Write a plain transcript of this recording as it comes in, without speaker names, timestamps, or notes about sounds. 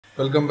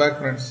Welcome back,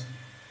 friends.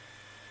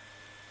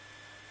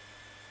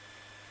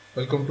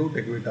 Welcome to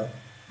TechVita.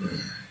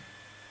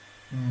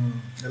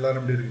 எல்லாரும்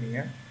எப்படி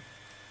இருக்கீங்க?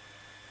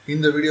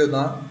 இந்த வீடியோ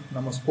தான்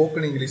நம்ம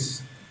ஸ்போக்கன் இங்கிலீஷ்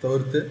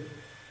தவிர்த்து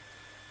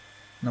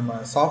நம்ம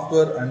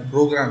சாஃப்ட்வேர் அண்ட்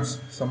ப்ரோக்ராம்ஸ்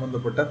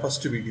சம்மந்தப்பட்ட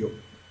ஃபர்ஸ்ட் வீடியோ.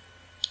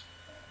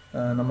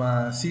 நம்ம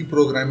C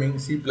programming,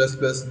 C++,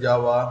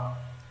 Java,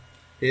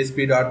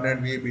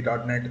 ASP.NET,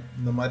 VB.NET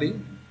இந்த மாதிரி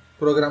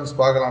ப்ரோக்ராம்ஸ்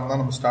பார்க்கலாம்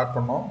தான் நம்ம ஸ்டார்ட்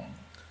பண்ணோம்.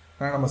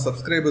 ஆனால் நம்ம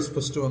சப்ஸ்கிரைபர்ஸ்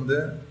ஃபஸ்ட்டு வந்து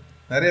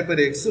நிறைய பேர்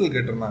எக்ஸல்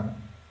கேட்டிருந்தாங்க.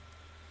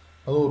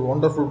 அதுவும் ஒரு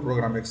ஒண்டர்ஃபுல்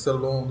ப்ரோக்ராம்.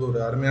 எக்ஸலும் வந்து ஒரு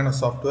அருமையான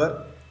சாஃப்ட்வேர்,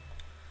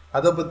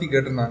 அதை பற்றி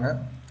கேட்டிருந்தாங்க.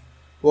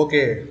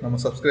 ஓகே, நம்ம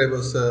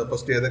சப்ஸ்கிரைபர்ஸ்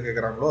ஃபஸ்ட்டு எதை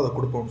கேட்குறாங்களோ அதை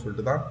கொடுப்போம்னு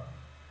சொல்லிட்டு தான்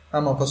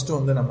நம்ம ஃபஸ்ட்டு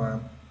வந்து நம்ம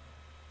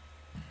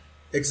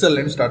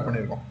எக்ஸல்லேருந்து ஸ்டார்ட்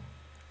பண்ணியிருக்கோம்.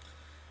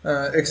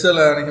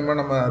 எக்ஸல் அநேகமாக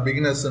நம்ம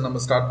பிகினர்ஸ்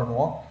நம்ம ஸ்டார்ட்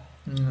பண்ணுவோம்.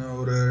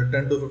 ஒரு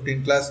 10 to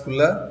 15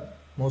 கிளாஸ்க்குள்ளே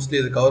மோஸ்ட்லி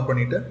இது கவர்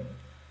பண்ணிவிட்டு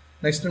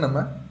நெக்ஸ்ட்டு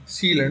நம்ம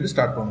சிலேருந்து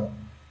ஸ்டார்ட் பண்ணுவோம்.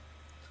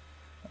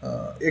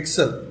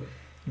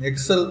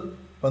 எக்ஸல்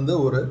வந்து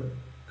ஒரு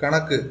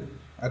கணக்கு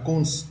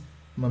அக்கௌண்ட்ஸ்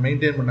நம்ம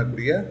மெயின்டைன்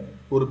பண்ணக்கூடிய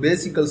ஒரு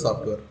பேசிக்கல்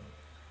சாஃப்ட்வேர்.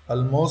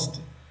 ஆல்மோஸ்ட்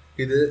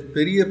இது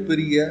பெரிய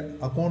பெரிய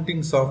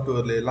அக்கௌண்டிங்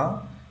சாஃப்ட்வேர்லாம்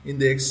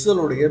இந்த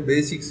எக்ஸலுடைய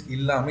பேசிக்ஸ்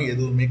இல்லாமல்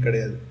எதுவுமே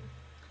கிடையாது.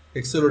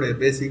 எக்ஸலுடைய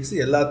பேசிக்ஸ்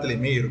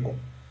எல்லாத்துலேயுமே இருக்கும்.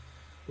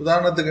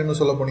 உதாரணத்துக்கு என்ன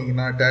சொல்ல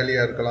போனீங்கன்னா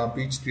டேலியாக இருக்கலாம்,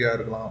 பீச்ட்ரியாக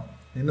இருக்கலாம்,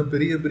 இன்னும்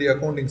பெரிய பெரிய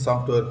அக்கௌண்டிங்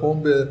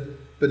சாஃப்ட்வேர்,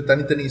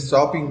 தனித்தனி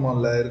ஷாப்பிங்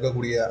மாலில்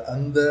இருக்கக்கூடிய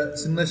அந்த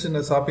சின்ன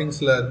சின்ன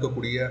ஷாப்பிங்ஸில்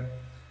இருக்கக்கூடிய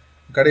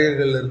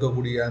கடைகளில்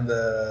இருக்கக்கூடிய அந்த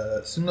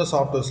சின்ன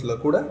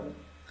சாஃப்ட்வேர்ஸில் கூட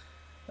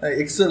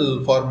எக்ஸல்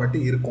ஃபார்மேட்டு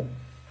இருக்கும்.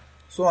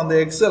 ஸோ அந்த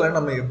எக்ஸலை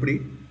நம்ம எப்படி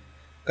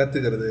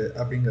கற்றுக்கிறது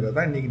அப்படிங்கிறது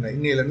தான்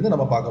இன்னையிலேருந்து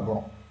நம்ம பார்க்க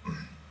போகிறோம்.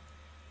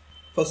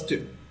 ஃபஸ்ட்டு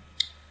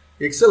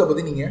எக்ஸலை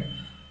பற்றி நீங்கள்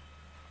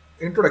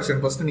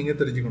இன்ட்ரொடக்ஷன் ஃபஸ்ட்டு நீங்கள்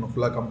தெரிஞ்சுக்கணும்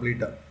ஃபுல்லாக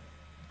கம்ப்ளீட்டாக.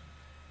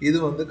 இது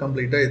வந்து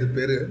கம்ப்ளீட்டாக இது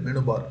பேர்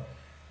மெனு பார்.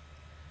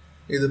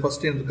 இது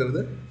ஃபஸ்ட்டு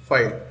இருக்கிறது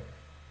ஃபைல்,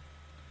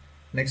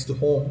 நெக்ஸ்ட்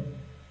ஹோம்,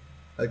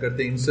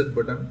 அதுக்கடுத்து insert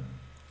button,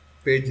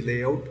 page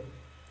layout,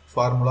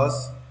 formulas,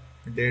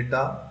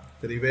 data,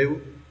 revive,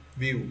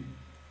 view,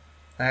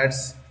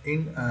 ads,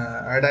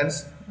 ஆட்-ஆன்ஸ்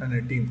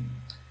and team.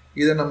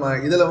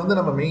 இதில் வந்து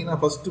நம்ம மெயினாக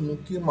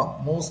ஃபஸ்ட்டு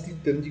மோஸ்ட்லி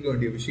தெரிஞ்சிக்க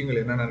வேண்டிய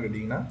விஷயங்கள் என்னென்னு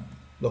கேட்டிங்கன்னா,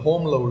 இந்த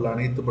ஹோமில் உள்ள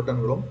அனைத்து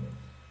பட்டன்களும்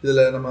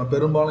இதில் நம்ம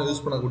பெரும்பாலும்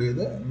யூஸ்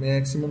பண்ணக்கூடியது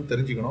மேக்ஸிமம்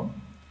தெரிஞ்சுக்கணும்.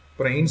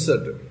 அப்புறம்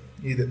இன்சர்ட்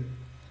இது,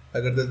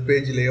 அதுக்கடுத்தது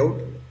பேஜ்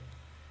லேஅவுட்,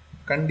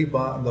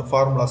 கண்டிப்பாக இந்த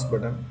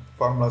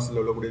ஃபார்முலாஸில்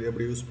உள்ளக்கூடியது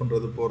எப்படி யூஸ்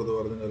பண்ணுறது, போகிறது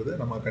வருதுங்கிறது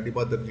நம்ம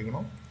கண்டிப்பாக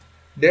தெரிஞ்சுக்கணும்.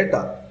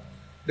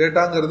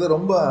 டேட்டாங்கிறது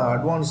ரொம்ப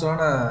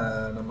அட்வான்ஸான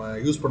நம்ம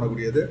யூஸ்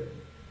பண்ணக்கூடியது.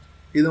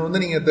 இதை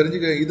வந்து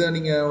நீங்கள் இதை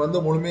நீங்கள் வந்து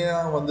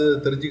முழுமையாக வந்து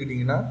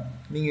தெரிஞ்சுக்கிட்டிங்கன்னா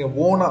நீங்கள்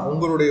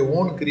உங்களுடைய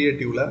ஓன்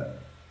கிரியேட்டிவில்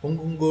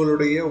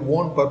உங்களுடைய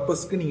ஓன்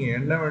பர்பஸ்க்கு நீங்கள்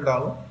என்ன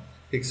வேண்டாலும்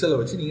எக்ஸலை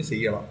வச்சு நீங்கள்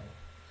செய்யலாம்.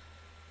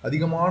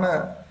 அதிகமான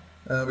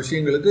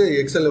விஷயங்களுக்கு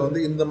எக்ஸலில்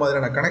வந்து இந்த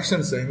மாதிரியான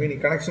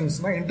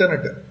கனெக்ஷன்ஸ்னால்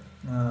இன்டர்நெட்டு,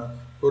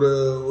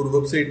 ஒரு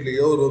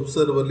வெப்சைட்லேயோ ஒரு வெப்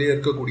சர்வர்லேயோ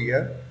இருக்கக்கூடிய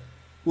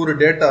ஒரு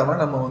டேட்டாவை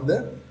நம்ம வந்து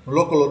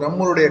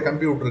நம்மளுடைய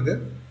கம்ப்யூட்டருக்கு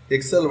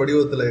எக்ஸல்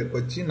வடிவத்தில்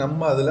வச்சு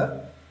நம்ம அதில்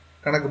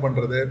கணக்கு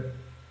பண்ணுறது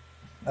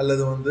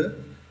அல்லது வந்து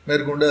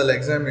மேற்கொண்டு அதில்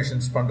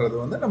எக்ஸாமினேஷன்ஸ் பண்ணுறது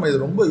வந்து நம்ம இது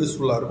ரொம்ப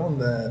யூஸ்ஃபுல்லாக இருக்கும்.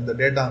 இந்த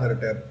டேட்டாங்கிற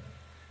டேப்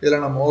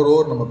இதில்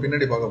நம்ம நம்ம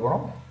பின்னாடி பார்க்க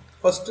போகிறோம்.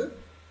 ஃபஸ்ட்டு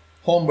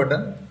ஹோம்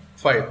பட்டன்,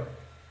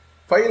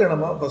 ஃபைலை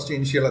நம்ம ஃபஸ்ட்டு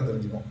இனிஷியலாக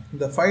தெரிஞ்சுக்கோம்.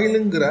 இந்த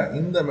ஃபைலுங்கிற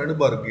இந்த மெனு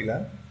பார் கீழே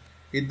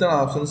இத்தனை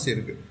ஆப்ஷன்ஸ்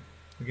இருக்குது.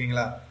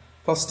 ஓகேங்களா?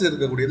 ஃபஸ்ட்டு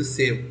இருக்கக்கூடியது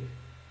சேவ்.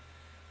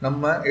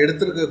 நம்ம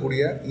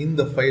எடுத்துருக்கக்கூடிய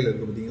இந்த ஃபைல்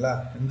இருக்குது பார்த்தீங்களா,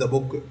 இந்த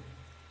புக்கு,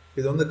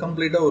 இது வந்து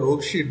கம்ப்ளீட்டாக ஒரு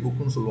ஒர்க் ஷீட்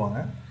புக்குன்னு சொல்லுவாங்க.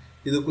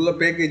 இதுக்குள்ளே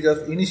பேக்கேஜ்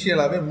ஆஃப்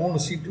இனிஷியலாகவே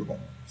 3 ஷீட்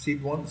இருக்கும்.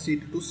 Sheet 1,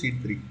 sheet 2, sheet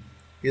 3.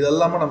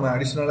 இதெல்லாமல் நம்ம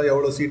அடிஷ்னலாக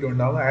எவ்வளோ ஷீட்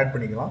வேண்டாலும் ஆட்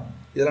பண்ணிக்கலாம்.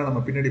 இதெல்லாம் நம்ம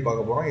பின்னாடி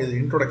பார்க்க போகிறோம். இது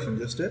இன்ட்ரொடக்ஷன்,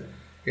 ஜஸ்ட்டு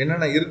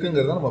என்னென்ன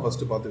இருக்குங்கிறத நம்ம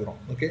ஃபஸ்ட்டு பார்த்துக்கிறோம்.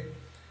 ஓகே,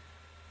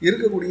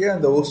 இருக்கக்கூடிய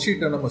அந்த ஒர்க்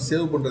ஷீட்டை நம்ம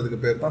சேவ் பண்ணுறதுக்கு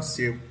பேர் தான்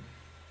சேவ்.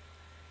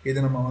 இது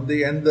நம்ம வந்து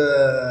எந்த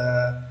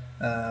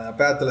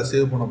பேத்தில்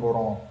சேவ் பண்ண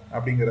போகிறோம்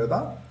அப்படிங்கிறது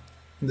தான்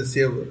இந்த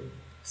சேவ்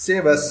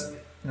அஸ்.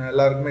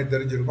 எல்லாருக்குமே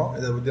தெரிஞ்சிருக்கும்.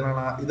 இதை பற்றி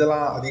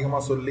இதெல்லாம்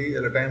அதிகமாக சொல்லி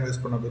இதில் டைம்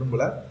வேஸ்ட் பண்ண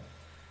விரும்பலை.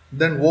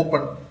 தென்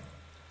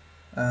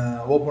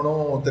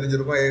ஓப்பனும்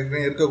தெரிஞ்சிருக்கும்.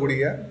 ஏற்கனவே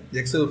இருக்கக்கூடிய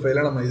எக்ஸல்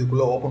ஃபைலை நம்ம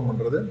இதுக்குள்ளே ஓப்பன்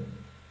பண்ணுறது,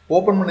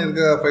 ஓப்பன்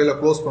பண்ணியிருக்க ஃபைலை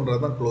க்ளோஸ் பண்ணுறது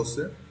தான்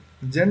க்ளோஸு.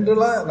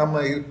 ஜென்ரலாக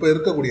நம்ம இப்போ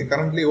இருக்கக்கூடிய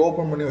கரண்ட்லி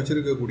ஓப்பன் பண்ணி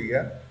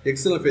வச்சுருக்கக்கூடிய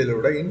எக்ஸல்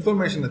ஃபைலோட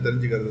இன்ஃபர்மேஷனை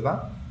தெரிஞ்சுக்கிறது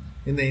தான்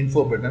இந்த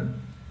இன்ஃபோ பட்டன்.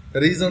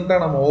 ரீசெண்டாக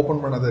நம்ம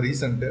ஓப்பன் பண்ணதை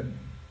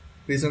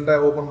ரீசெண்டாக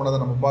ஓப்பன் பண்ணதை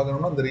நம்ம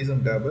பார்க்கணும்னா இந்த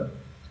ரீசன்ட் டேபு.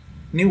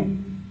 நியூ,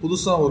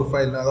 புதுசாக ஒரு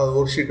ஃபைல், அதாவது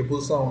ஒரு ஷீட்டு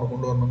புதுசாக ஒன்று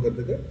கொண்டு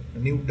வரணுங்கிறதுக்கு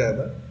நியூ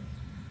டேபு.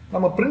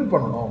 நம்ம பிரிண்ட்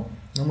பண்ணணும்,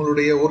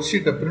 நம்மளுடைய ஒர்க்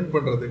ஷீட்டை பிரிண்ட்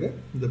பண்ணுறதுக்கு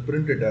இந்த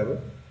print tab.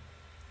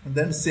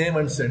 Then save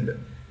and send.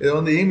 இதை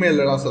வந்து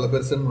இமெயிலெலாம் சில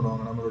பேர் சென்ட்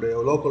பண்ணுவாங்க. நம்மளுடைய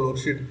லோக்கல்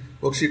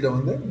ஒர்க் ஷீட்டை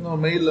வந்து நம்ம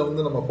மெயிலில்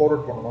வந்து நம்ம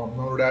ஃபார்வர்ட் பண்ணணும்,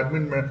 நம்மளுடைய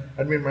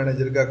அட்மின்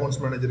மேனேஜருக்கு,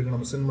 அக்கௌண்ட்ஸ் மேனேஜருக்கு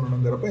நம்ம சென்ட்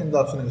பண்ணணுங்கிறப்ப இந்த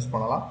ஆப்ஷனை யூஸ்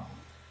பண்ணலாம்.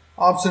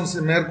 ஆப்ஷன்ஸ்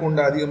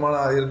மேற்கொண்டு அதிகமான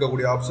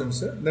இருக்கக்கூடிய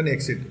ஆப்ஷன்ஸு. தென்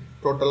எக்ஸிட்.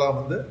 டோட்டலாக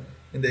வந்து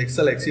இந்த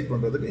எக்ஸல் எக்ஸிட்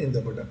பண்ணுறதுக்கு இந்த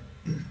பட்டன்.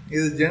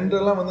 இது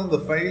ஜென்ரலாக வந்து இந்த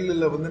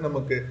ஃபைலில் வந்து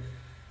நமக்கு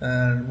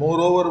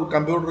மோரோவர்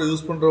கம்ப்யூட்டர்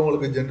யூஸ்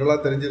பண்ணுறவங்களுக்கு ஜென்ரலாக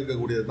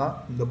தெரிஞ்சிருக்கக்கூடியது தான்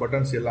இந்த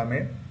பட்டன்ஸ் எல்லாமே.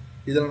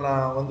 இதில்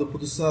நான் வந்து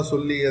புதுசாக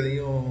சொல்லி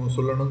எதையும்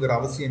சொல்லணுங்கிற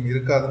அவசியம்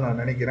இருக்காதுன்னு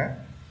நான் நினைக்கிறேன்.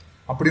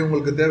 அப்படி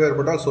உங்களுக்கு தேவை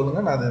ஏற்பட்டால்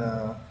சொல்லுங்கள், நான் அதை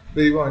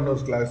விரிவாக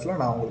இன்னொரு கிளாஸில்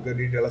நான் உங்களுக்கு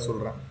டீட்டெயிலாக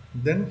சொல்கிறேன்.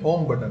 தென்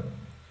ஹோம் பட்டன்.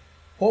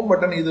 ஹோம்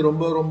பட்டன் இது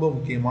ரொம்ப ரொம்ப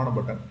முக்கியமான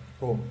பட்டன்.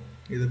 ஹோம்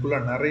இதுக்குள்ளே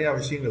நிறையா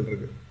விஷயங்கள்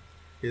இருக்குது.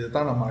 இது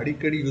தான் நம்ம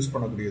அடிக்கடி யூஸ்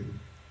பண்ணக்கூடியது.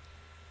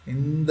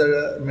 இந்த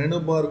மெனு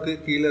பார்க்கு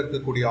கீழே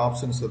இருக்கக்கூடிய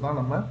ஆப்ஷன்ஸை தான்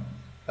நம்ம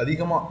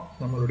அதிகமாக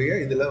நம்மளுடைய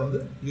இதில் வந்து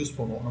யூஸ்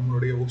பண்ணுவோம்,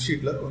 நம்மளுடைய ஒர்க்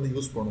ஷீட்டில் வந்து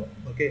யூஸ் பண்ணுவோம்.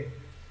 ஓகே,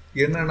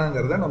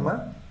 என்னென்னங்கிறத நம்ம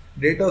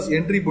டேட்டாஸ்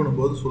என்ட்ரி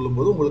பண்ணும்போது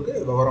சொல்லும்போது உங்களுக்கு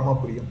விவரமாக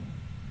புரியும்.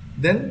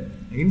 தென்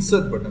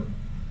இன்சர்ட் பட்டன்.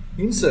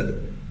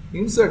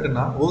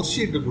 இன்சர்ட்னா ஒர்க்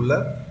ஷீட்டுக்குள்ளே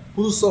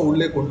புதுசாக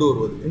உள்ளே கொண்டு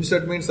வருவது.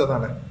 இன்சர்ட் மீன்ஸ்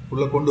அதானே,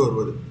 உள்ளே கொண்டு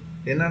வருவது.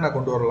 என்னென்ன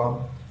கொண்டு வரலாம்?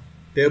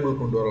 டேபிள்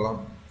கொண்டு வரலாம்,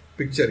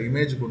 பிக்சர்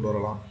இமேஜ் கொண்டு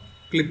வரலாம்,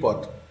 கிளிப்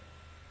ஆர்ட்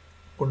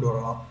கொண்டு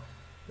வரலாம்,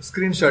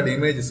 ஸ்க்ரீன்ஷாட்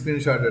இமேஜ்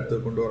ஸ்க்ரீன்ஷாட் எடுத்து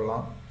கொண்டு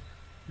வரலாம்,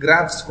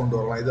 கிராஃப்ஸ் கொண்டு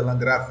வரலாம். இதெல்லாம்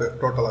கிராஃபு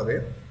டோட்டலாகவே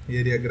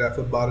area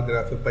graph, bar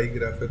graph, by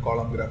graph,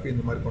 காலம் கிராஃபு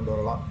இந்த மாதிரி கொண்டு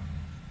வரலாம்.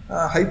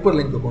 ஹைப்பர்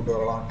லிங்க் கொண்டு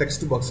வரலாம்,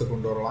 டெக்ஸ்ட் பாக்ஸை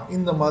கொண்டு வரலாம்.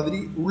 இந்த மாதிரி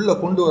உள்ளே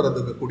கொண்டு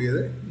வரதுக்கு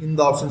கூடியது இந்த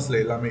ஆப்ஷன்ஸில்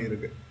எல்லாமே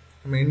இருக்குது.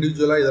 நம்ம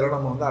இண்டிவிஜுவலாக இதெல்லாம்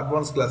நம்ம வந்து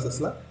அட்வான்ஸ்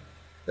கிளாஸஸில்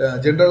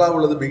ஜென்ரலாக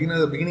உள்ளது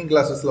பிகினிங்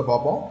கிளாஸஸில்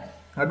பார்ப்போம்,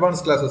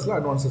 அட்வான்ஸ் கிளாஸஸில்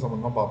அட்வான்ஸ்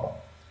சம்மந்தமாக பார்ப்போம்.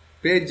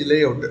 பேஜ் லே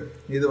அவுட்டு.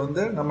 இது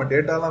வந்து நம்ம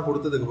டேட்டாலாம்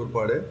கொடுத்ததுக்கு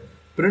பிற்பாடு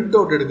பிரிண்ட்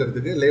அவுட்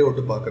எடுக்கிறதுக்கு லே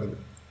அவுட்டு பார்க்குறது.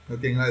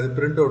 ஓகேங்களா, இது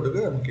பிரிண்ட்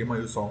அவுட்டுக்கு முக்கியமாக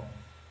யூஸ் ஆகும்.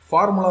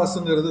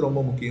 ஃபார்முலாஸுங்கிறது ரொம்ப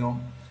முக்கியம்.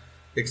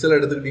 எக்ஸல்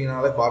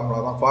எடுத்துக்கிட்டிங்கனாலே ஃபார்முலா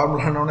தான்.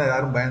 ஃபார்முலானோட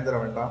யாரும் பயந்துட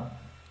வேண்டாம்.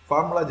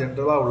 ஃபார்முலா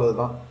ஜென்ரலாக உள்ளது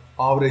தான்.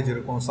 ஆவரேஜ்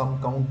இருக்கும், சம்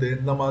கவுண்ட்டு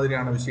இந்த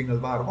மாதிரியான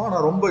விஷயங்கள் தான் இருக்கும்.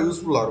 ஆனால் ரொம்ப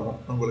யூஸ்ஃபுல்லாக இருக்கும்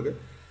உங்களுக்கு.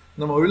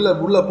 நம்ம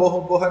உள்ளே போக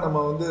போக நம்ம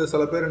வந்து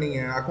சில பேர்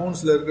நீங்கள்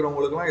அக்கௌண்ட்ஸில்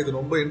இருக்கிறவங்களுக்குலாம் இது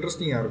ரொம்ப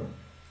இன்ட்ரெஸ்டிங்காக இருக்கும்.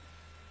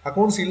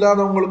 அக்கௌண்ட்ஸ்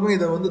இல்லாதவங்களுக்கும்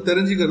இதை வந்து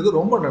தெரிஞ்சுக்கிறது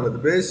ரொம்ப நல்லது.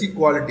 பேசிக்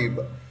குவாலிட்டி.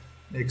 இப்போ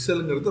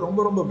எக்ஸலுங்கிறது ரொம்ப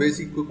ரொம்ப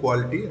பேசிக்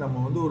குவாலிட்டி. நம்ம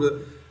வந்து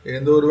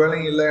எந்த ஒரு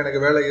வேலையும் இல்லை, எனக்கு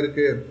வேலை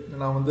இருக்குது,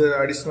 நான் வந்து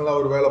அடிஷ்னலாக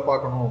ஒரு வேலை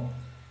பார்க்கணும்,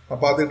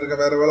 நான்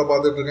பார்த்துட்ருக்கேன், வேறு வேலை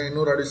பார்த்துட்ருக்கேன்,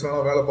 இன்னொரு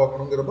அடிஷ்னலாக வேலை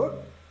பார்க்கணுங்கிறப்ப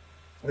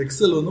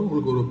எக்ஸல் வந்து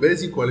உங்களுக்கு ஒரு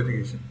பேசிக்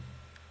குவாலிஃபிகேஷன்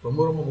ரொம்ப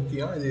ரொம்ப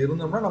முக்கியம். இது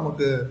இருந்தோம்னா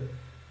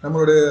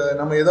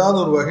நம்ம ஏதாவது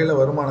ஒரு வகையில்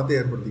வருமானத்தை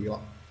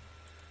ஏற்படுத்திக்கலாம்.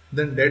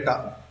 தென் டேட்டா.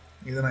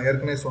 இதை நான்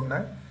ஏற்கனவே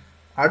சொன்னேன்.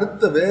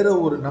 அடுத்த வேற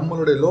ஒரு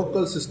நம்மளுடைய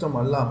லோக்கல் சிஸ்டம்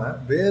அல்லாமல்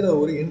வேற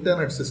ஒரு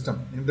internet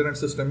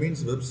system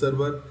means web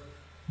server,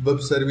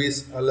 web service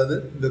அல்லது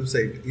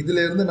வெப்சைட்.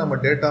 இதிலேருந்து நம்ம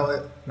டேட்டாவை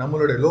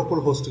நம்மளுடைய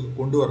லோக்கல் ஹோஸ்ட்டுக்கு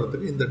கொண்டு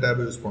வர்றதுக்கு இந்த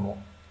டேப் யூஸ்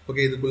பண்ணுவோம்.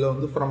 ஓகே, இதுக்குள்ளே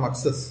வந்து from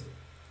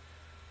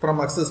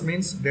access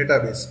means data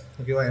base.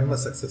 ஓகேவா,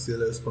 MS அக்சஸ்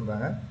இதில் யூஸ்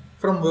பண்ணுறாங்க.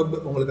 ஃப்ரம் வெப்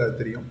உங்களுக்கு அது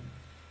தெரியும்.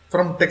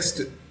 ஃப்ரம்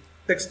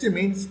டெக்ஸ்ட்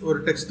மீன்ஸ் ஒரு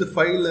டெக்ஸ்ட்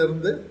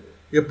ஃபைல்லேருந்து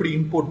எப்படி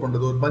இம்போர்ட்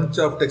பண்ணுறது, ஒரு பஞ்ச்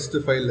ஆஃப் டெக்ஸ்ட்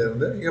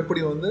ஃபைல்லேருந்து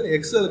எப்படி வந்து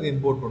எக்ஸலுக்கு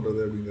இம்போர்ட் பண்ணுறது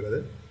அப்படிங்கிறது.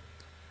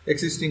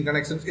 எக்ஸிஸ்டிங்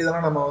கனெக்ஷன்ஸ்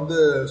இதெல்லாம் நம்ம வந்து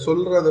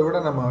சொல்கிறத விட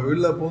நம்ம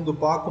வெளில பூந்து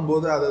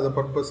பார்க்கும்போது அதை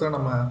பர்பஸாக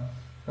நம்ம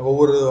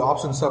ஒவ்வொரு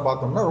ஆப்ஷன்ஸாக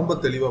பார்த்தோம்னா ரொம்ப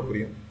தெளிவாக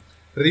புரியும்.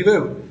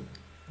 ரிவைவ்.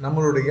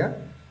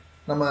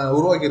 நம்ம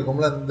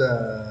உருவாக்கியிருக்கோம்ல இந்த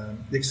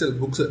எக்ஸல்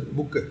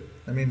புக்கு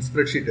ஐ மீன்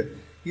ஸ்ப்ரெட்ஷீட்டு,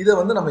 இதை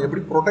வந்து நம்ம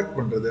எப்படி ப்ரொடெக்ட்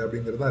பண்ணுறது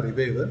அப்படிங்கிறது தான்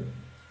ரிவைவ்.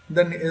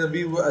 தென்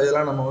வியூ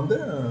அதெல்லாம் நம்ம வந்து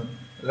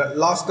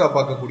லாஸ்ட்டாக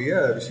பார்க்கக்கூடிய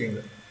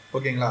விஷயங்கள்.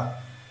 ஓகேங்களா,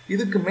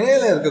 இதுக்கு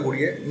மேலே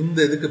இருக்கக்கூடிய இந்த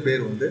இதுக்கு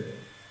பேர் வந்து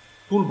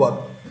டூல் பார்.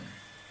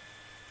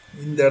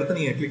 இந்த இடத்த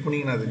நீங்கள் கிளிக்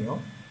பண்ணிங்கன்னா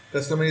தெரியும்,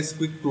 கஸ்டமைஸ்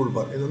குவிக் டூல்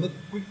பார். இது வந்து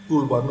குவிக்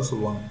டூல் பார்னு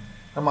சொல்லுவாங்க.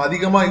 நம்ம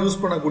அதிகமாக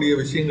யூஸ் பண்ணக்கூடிய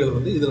விஷயங்கள்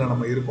வந்து இதில்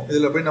நம்ம இருக்கும்.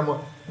 இதில் போய்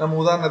நம்ம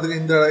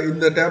உதாரணத்துக்கு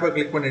இந்த டேபை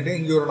கிளிக் பண்ணிவிட்டு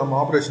இங்கே ஒரு நம்ம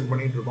ஆப்ரேஷன்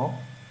பண்ணிகிட்டு இருக்கோம்.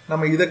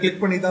 நம்ம இதை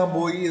கிளிக் பண்ணி தான்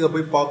இதை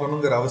போய்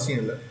பார்க்கணுங்கிற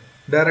அவசியம் இல்லை.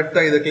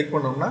 டைரெக்டாக இதை கிளிக்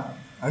பண்ணோம்னா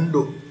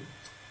அன்டூ.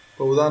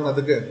 இப்போ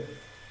உதாரணத்துக்கு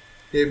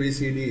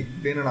ABCD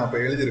அப்படின்னு நான் இப்போ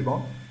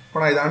எழுதியிருக்கோம். இப்போ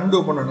நான் இதை அன்டூ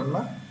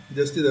பண்ணணும்னா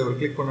ஜஸ்ட் இதை ஒரு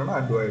கிளிக் பண்ணணும்னா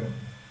அன்டூ ஆகிடும்.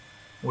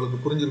 உங்களுக்கு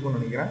புரிஞ்சிருக்கும்னு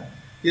நினைக்கிறேன்.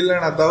 இல்லை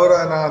நான்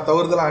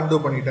தவறுதலாக அன்டூ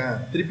பண்ணிட்டேன்,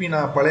 திருப்பி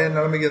நான் பழைய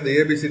நிலைமைக்கு அந்த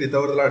ABCD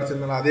தவறுதலாக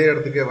அடிச்சிருந்தேன், அதே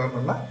இடத்துக்கே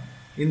வரணும்னா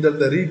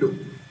இந்த ரீடூ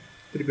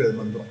திருப்பி அது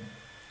வந்துடும்.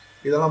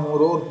 இதெல்லாம்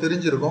ஒரு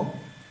தெரிஞ்சிருக்கும்.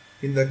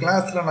 இந்த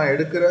கிளாஸில் நான்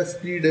எடுக்கிற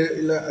ஸ்பீடு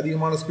இல்லை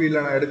அதிகமான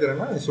ஸ்பீடில் நான்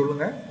எடுக்கிறேன்னா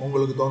சொல்லுங்கள்,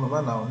 உங்களுக்கு தோணுமா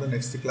நான் வந்து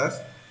நெக்ஸ்ட் கிளாஸ்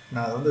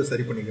நான் அதை வந்து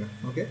சரி பண்ணிக்கிறேன்.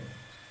 ஓகே,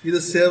 இது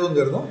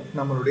சேவுங்கிறதும்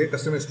நம்மளுடைய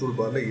கஸ்டமைஸ் டூல்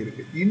பாரில்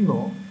இருக்குது.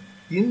 இன்னும்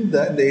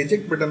இந்த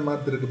எஜெக்ட் பட்டன்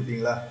மாதிரி இருக்குது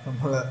பார்த்தீங்களா,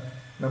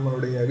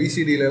 நம்மளுடைய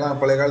VCDலாம்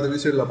பழைய காலத்து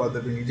VCDயில்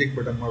பார்த்துருப்பீங்க, எஜெக்ட்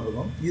பட்டன் மாதிரி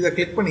இருக்கும். இதை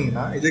கிளிக்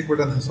பண்ணிங்கன்னா எஜெக்ட்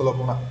பட்டன் சொல்ல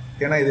போனால்,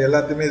 ஏன்னா இது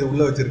எல்லாத்தையுமே இது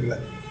உள்ளே வச்சுருக்குல்ல,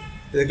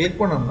 இதை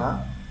கிளிக் பண்ணோம்னா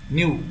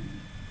நியூ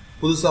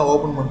புதுசாக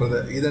ஓப்பன் பண்ணுறது,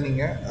 இதை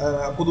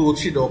நீங்கள் புது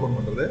ஒர்க் ஷீட் ஓப்பன்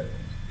பண்ணுறது,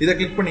 இதை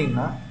கிளிக்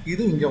பண்ணிங்கன்னா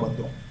இது இங்கே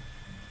வந்துடும்.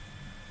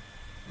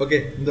 ஓகே,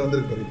 இந்த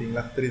வந்துருக்கு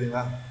பார்த்தீங்களா,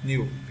 தெரியுதுங்களா,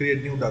 new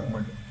create new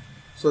document.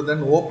 So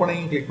then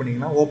opening click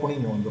பண்ணிங்கன்னா ஓப்பனிங்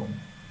இங்கே வந்துடும்.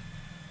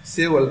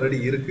 சேவ் ஆல்ரெடி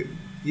இருக்குது.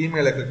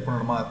 இமெயிலை கிளிக்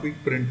பண்ணணுமா,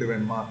 குவிக் பிரிண்ட்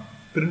வேணுமா,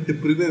 பிரிண்ட்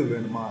ப்ரிவியூ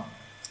வேணுமா,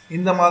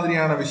 இந்த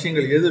மாதிரியான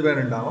விஷயங்கள் எது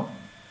வேணும்னாலும்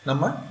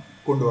நம்ம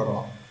கொண்டு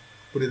வரலாம்.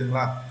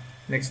 புரியுதுங்களா?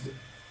 நெக்ஸ்ட்டு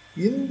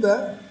இந்த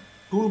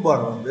டூல்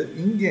பார் வந்து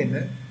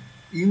இங்கேன்னு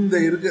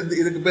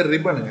இதுக்கு பேர்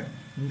ரிப்பனுங்க.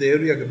 இந்த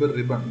ஏரியாவுக்கு பேர்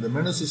ரிப்பன். இந்த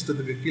மெனு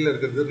சிஸ்டத்துக்கு கீழே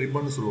இருக்கிறது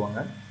ரிப்பன் சொல்லுவாங்க.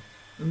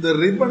 இந்த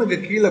ரிப்பனுக்கு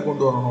கீழே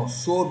கொண்டு வரணும்.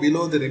 ஸோ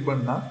பிலோ தி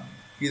ரிப்பன்னா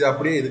இது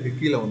அப்படியே இதுக்கு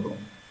கீழே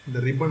வந்துடும். இந்த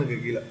ரிப்பனுக்கு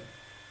கீழே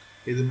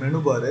இது மெனு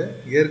பாரு.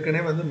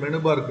 ஏற்கனவே வந்து மெனு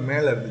பாருக்கு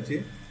மேலே இருந்துச்சு.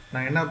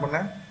 நான் என்ன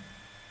பண்ணேன்,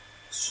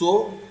 ஸோ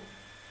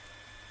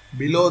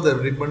பிலோ த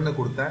ரிப்பன்னு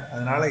கொடுத்தேன்.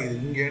 அதனால் இது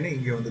இங்கேன்னு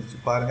இங்கே வந்துருச்சு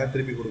பாருங்கள்.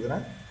 திருப்பி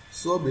கொடுக்குறேன்,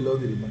 ஸோ பிலோ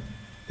தி ரிப்பன்.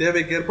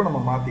 தேவைக்கேற்ப நம்ம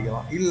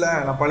மாற்றிக்கலாம். இல்லை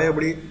நான்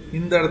பழையபடி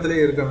இந்த இடத்துல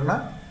இருக்கணும்னா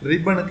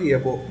ரிப்பனுக்கு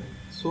எபோ,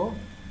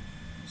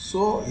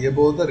 ஸோ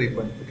எபோ த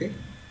ரிப்பன். ஓகே,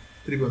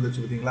 திருப்பி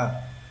வந்துருச்சு பார்த்தீங்களா.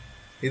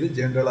 இது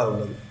ஜென்ரலாக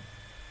உள்ளது.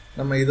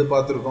 நம்ம இது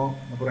பார்த்துருக்கோம்,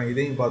 அப்புறம்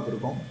இதையும்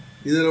பார்த்துருக்கோம்.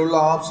 இதில் உள்ள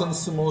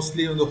ஆப்ஷன்ஸ்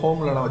மோஸ்ட்லி வந்து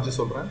ஹோமில் நான் வச்சு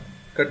சொல்கிறேன்.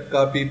 Cut,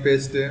 copy,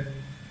 paste,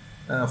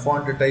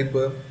 font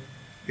type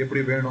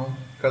எப்படி வேணும்,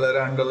 கலரு,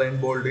 அண்டர்லைன்,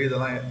 போல்டு,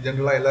 இதெல்லாம்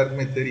ஜென்ரலாக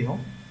எல்லாருக்குமே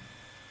தெரியும்.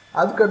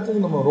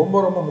 அதுக்கடுத்தது நம்ம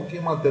ரொம்ப ரொம்ப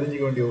முக்கியமாக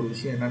தெரிஞ்சுக்க வேண்டிய ஒரு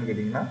விஷயம் என்னன்னு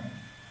கேட்டிங்கன்னா,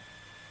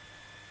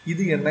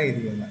 இது என்ன,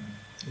 இது என்ன.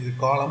 இது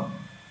காலம்,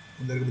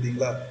 இந்த இருக்குது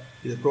பார்த்தீங்களா,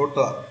 இது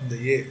டோட்டல். இந்த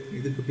ஏ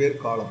இதுக்கு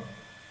பேர் காலம்,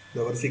 இந்த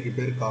வரிசைக்கு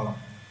பேர் காலம்.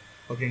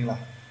 ஓகேங்களா.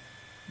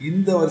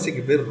 இந்த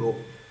வரிசைக்கு பேர் ரோ.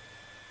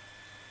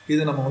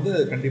 இது நம்ம வந்து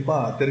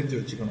கண்டிப்பாக தெரிஞ்சு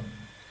வச்சுக்கணும்.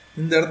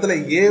 இந்த இடத்துல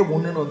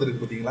A1ன்னு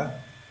வந்துருக்கு பார்த்தீங்களா,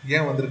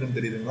 ஏன் வந்திருக்குன்னு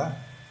தெரியுதுங்களா.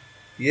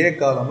 ஏ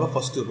காலமில்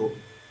ஃபஸ்ட்டு ரோ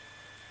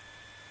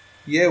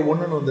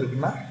A1ன்னு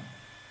வந்திருக்குன்னா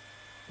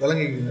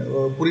விளங்கி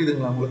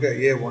புரியுதுங்களா உங்களுக்கு.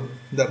 A1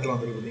 இந்த இடத்துல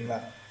வந்துருக்கு பார்த்தீங்களா.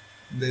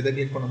 இந்த இதை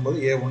கிளிக் பண்ணும்போது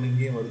A1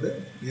 இங்கேயும் வருது,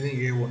 இதுவும்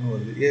A1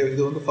 வருது.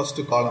 இது வந்து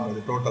ஃபஸ்ட்டு காலம்.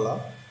 இது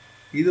டோட்டலாக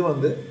இது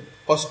வந்து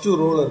ஃபஸ்ட்டு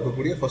ரோவில்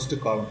இருக்கக்கூடிய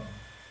ஃபஸ்ட்டு காலம்.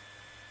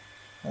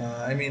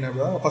 ஐ மீன்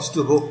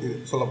ஃபஸ்ட்டு ரோ. இது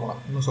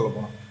சொல்லப்போனால், இன்னும்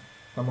சொல்லப்போனால்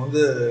நம்ம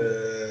வந்து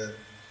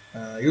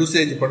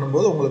யூசேஜ்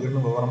பண்ணும்போது உங்களுக்கு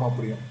இன்னும் விவரமாக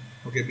புரியும்.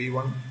 ஓகே,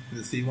 B1,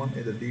 இது C1,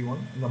 இது D1,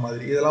 இந்த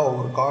மாதிரி இதெல்லாம்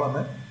ஒவ்வொரு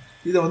காலமு.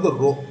 இதை வந்து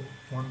ரோ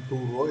 1 2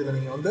 ரோ. இதை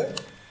நீங்கள் வந்து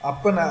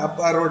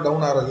அப் ஆரோ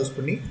டவுன் ஆரோ யூஸ்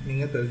பண்ணி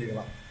நீங்கள்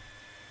தெரிஞ்சுக்கலாம்.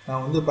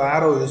 நான் வந்து இப்போ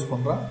ஆரோ யூஸ்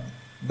பண்ணுறேன்,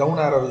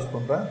 டவுன் ஆரோ யூஸ்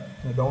பண்ணுறேன்,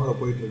 டவுனில்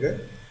போயிட்டுருக்கு.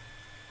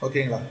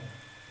 ஓகேங்களா.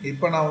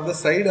 இப்போ நான் வந்து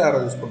சைடு ஆரோ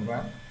யூஸ்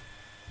பண்ணுறேன்,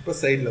 இப்போ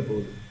சைடில்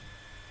போகுது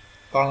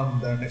காலம்.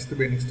 இந்த நெக்ஸ்ட்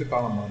பை நெக்ஸ்ட்டு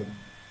காலம் மாறுது.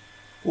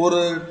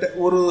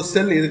 ஒரு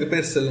செல், இதுக்கு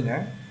பேர் செல்லுங்க.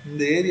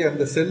 இந்த ஏரியா,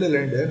 இந்த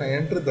செல்லுலேருந்து நான்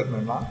என்ட்ரு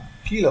தரணுன்னா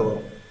கீழே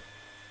வரும்.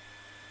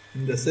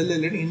 இந்த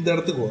செல்லுலேருந்து இந்த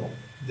இடத்துக்கு வரும்,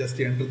 ஜஸ்ட்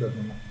என்ட்ரு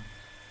தரணுன்னா.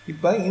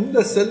 இப்போ இந்த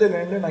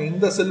செல்லுலேருந்து நான்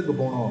இந்த செல்லுக்கு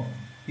போகணும்,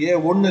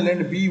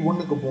 A1லேருந்து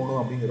B1க்கு போகணும்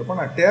அப்படிங்கிறப்ப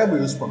நான் டேப்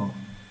யூஸ் பண்ணணும்.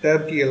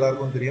 டேப் கீ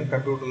எல்லாருக்கும் தெரியும்.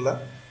 கம்ப்யூட்டரில்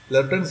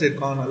லெஃப்ட் ஹேண்ட் சைட்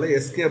கார்னரில்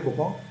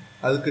எஸ்கேப்புக்கும்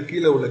அதுக்கு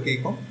கீழே உள்ள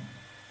கீக்கும்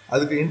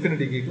அதுக்கு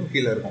இன்ஃபினிட்டி கீக்கும்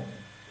கீழே இருக்கும்.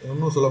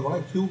 இன்னும் சொல்ல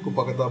போனால் கியூக்கு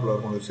பக்கத்தாப்பில்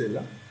இருக்கும் லெஃப்ட்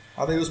சைடில்.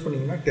 அதை யூஸ்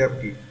பண்ணிங்கன்னா டேப்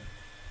கீ.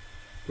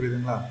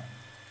 புரியுதுங்களா.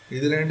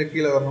 இதுலேருந்து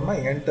கீழே வரணும்னா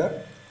என்டர்,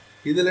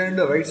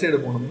 இதுலேருந்து ரைட் சைடு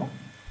போகணும்னா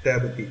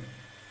டேப் கீ.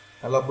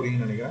 நல்லா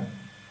புரியுன்னு நினைக்கிறேன்.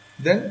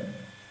 தென்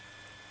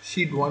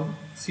ஷீட் 1,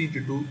 ஷீட்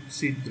 2,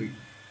 ஷீட் 3.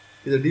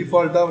 இது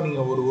டிஃபால்ட்டாக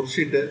நீங்கள் ஒரு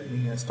ஷீட்டு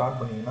நீங்கள் ஸ்டார்ட்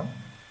பண்ணிங்கன்னா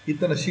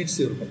இத்தனை ஷீட்ஸ்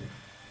இருக்கும்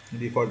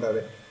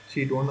டிஃபால்ட்டாகவே.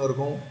 ஷீட் 1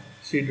 இருக்கும்,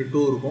 ஷீட்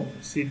 2 இருக்கும்,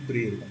 ஷீட்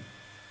 3 இருக்கும்.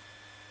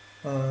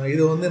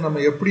 இது வந்து நம்ம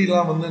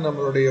எப்படிலாம் வந்து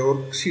நம்மளுடைய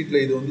ஒர்க்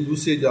ஷீட்டில் இது வந்து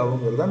யூசேஜ்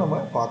ஆகுங்கிறத நம்ம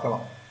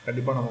பார்க்கலாம்.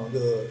 கண்டிப்பாக நம்ம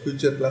வந்து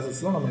ஃப்யூச்சர்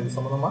கிளாஸஸில் நம்ம இது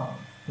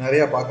சம்மந்தமாக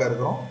நிறையா பார்க்க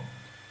இருக்கிறோம்.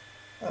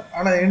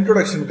 ஆனால்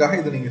இன்ட்ரொடக்ஷனுக்காக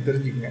இதை நீங்கள்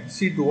தெரிஞ்சுக்கங்க.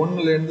 ஷீட்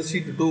 1லேருந்து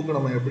ஷீட் 2க்கு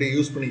நம்ம எப்படி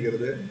யூஸ்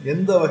பண்ணிக்கிறது,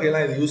 எந்த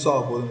வகையெல்லாம் இது யூஸ்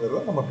ஆக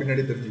போகுதுங்கிறத நம்ம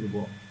பின்னாடி தெரிஞ்சுக்க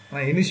போகிறோம்.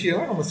 ஆனால்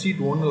இனிஷியலாக நம்ம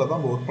ஷீட் 1ல்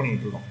தான் ஒர்க்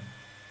பண்ணிகிட்டு இருக்கோம்.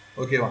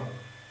 ஓகேவா.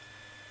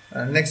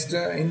 நெக்ஸ்ட்டு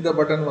இந்த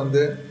பட்டன்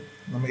வந்து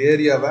நம்ம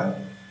ஏரியாவை,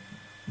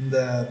 இந்த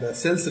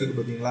செல்ஸ் இருக்குது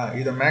பார்த்தீங்களா,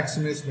 இதை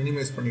மேக்ஸிமைஸ்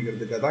மினிமைஸ்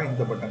பண்ணிக்கிறதுக்காக தான்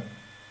இந்த பட்டன்.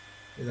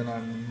 இதை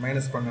நான்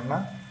மைனஸ் பண்ணேன்னா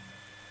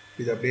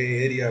இது அப்படியே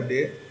ஏரியா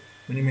அப்படியே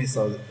மினிமைஸ்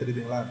ஆகுது,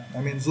 தெரியுதுங்களா.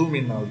 ஐ மீன் ஜூம்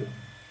இன் ஆகுது,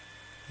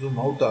 ஜூம்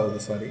அவுட் ஆகுது,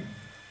 சாரி.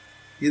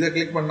 இதை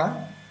கிளிக் பண்ணால்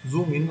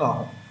ஜூம் இன்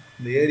ஆகும்,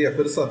 இந்த ஏரியா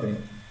பெருசாக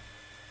தெரியும்,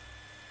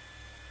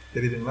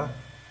 தெரியுதுங்களா.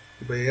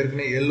 இப்போ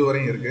ஏற்கனவே 7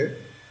 வரையும் இருக்குது.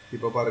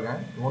 இப்போ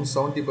பாருங்கள்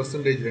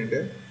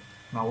 170%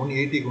 நான்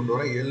 180 கொண்டு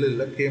வரேன். L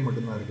இல்லை, K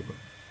மட்டும்தான் இருக்குது.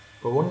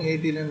 இப்போ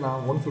 180ல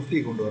நான்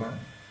 150 கொண்டு வரேன்.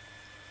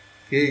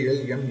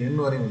 KLMN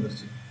வரையும்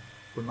வந்துருச்சு.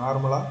 இப்போ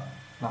நார்மலாக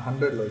நான்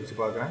 100ல் வச்சு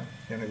பார்க்குறேன்.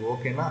 எனக்கு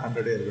ஓகேன்னா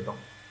 100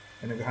 இருக்கட்டும்.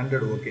 எனக்கு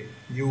 100 ஓகே.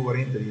 U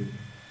வரையும் தெரியுது.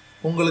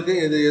 உங்களுக்கு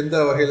இது எந்த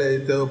வகையில்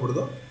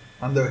தேவைப்படுதோ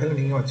அந்த வகையில்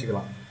நீங்கள்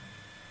வச்சுக்கலாம்.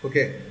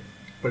 ஓகே.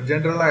 இப்போ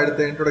ஜென்ரலாக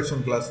எடுத்த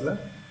இன்ட்ரொடக்ஷன் கிளாஸில்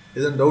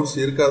எதுவும் டவுட்ஸ்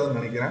இருக்காதுன்னு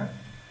நினைக்கிறேன்.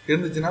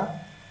 இருந்துச்சுன்னா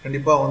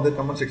கண்டிப்பாக வந்து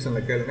கமெண்ட்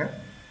செக்ஷனில் கேளுங்க.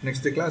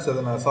 நெக்ஸ்ட்டு கிளாஸ்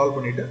அதை நான் சால்வ்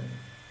பண்ணிவிட்டு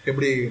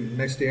எப்படி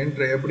நெக்ஸ்ட்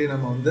எப்படி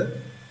நம்ம வந்து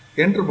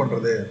என்ட்ரு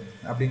பண்ணுறது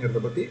அப்படிங்கிறத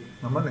பற்றி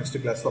நம்ம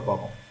நெக்ஸ்ட் கிளாஸில்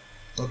பார்ப்போம்.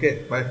 Okay,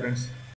 bye friends.